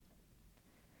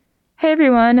Hey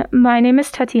everyone, my name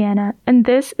is Tatiana, and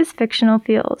this is Fictional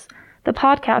Feels, the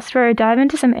podcast where I dive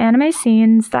into some anime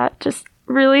scenes that just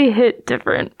really hit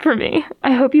different for me.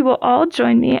 I hope you will all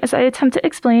join me as I attempt to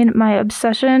explain my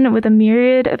obsession with a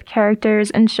myriad of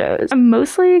characters and shows. I'm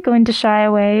mostly going to shy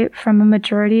away from a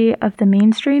majority of the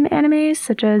mainstream animes,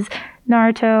 such as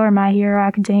Naruto or My Hero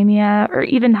Academia or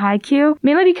even Haikyuu,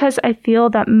 mainly because I feel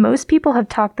that most people have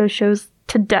talked those shows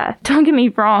to death. Don't get me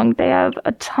wrong, they have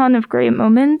a ton of great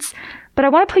moments, but I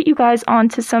want to put you guys on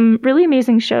to some really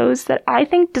amazing shows that I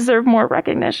think deserve more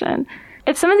recognition.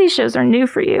 If some of these shows are new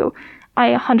for you,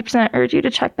 I 100% urge you to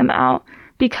check them out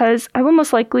because I will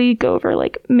most likely go over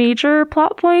major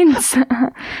plot points.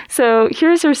 So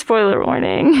here's your spoiler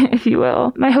warning, if you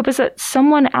will. My hope is that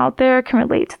someone out there can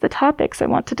relate to the topics I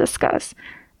want to discuss.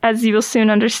 As you will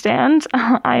soon understand,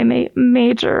 I am a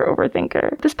major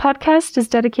overthinker. This podcast is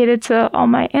dedicated to all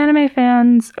my anime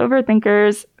fans,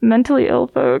 overthinkers, mentally ill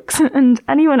folks, and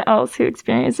anyone else who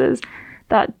experiences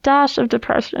that dash of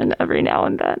depression every now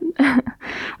and then.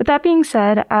 With that being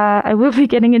said, I will be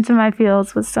getting into my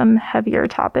feels with some heavier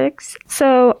topics.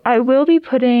 So I will be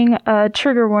putting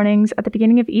trigger warnings at the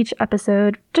beginning of each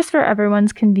episode, just for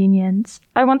everyone's convenience.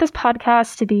 I want this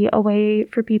podcast to be a way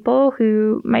for people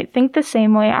who might think the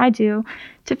same way I do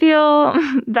to feel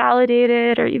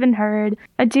validated or even heard.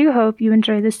 I do hope you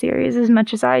enjoy this series as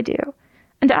much as I do.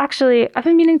 And actually, I've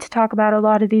been meaning to talk about a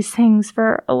lot of these things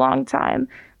for a long time,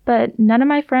 but none of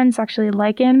my friends actually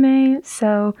like anime,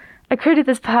 so I created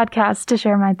this podcast to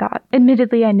share my thoughts.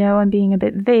 Admittedly, I know I'm being a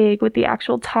bit vague with the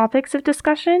actual topics of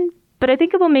discussion, but I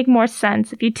think it will make more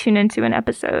sense if you tune into an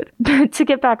episode. To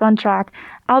get back on track,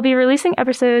 I'll be releasing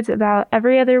episodes about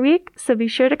every other week, so be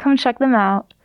sure to come check them out.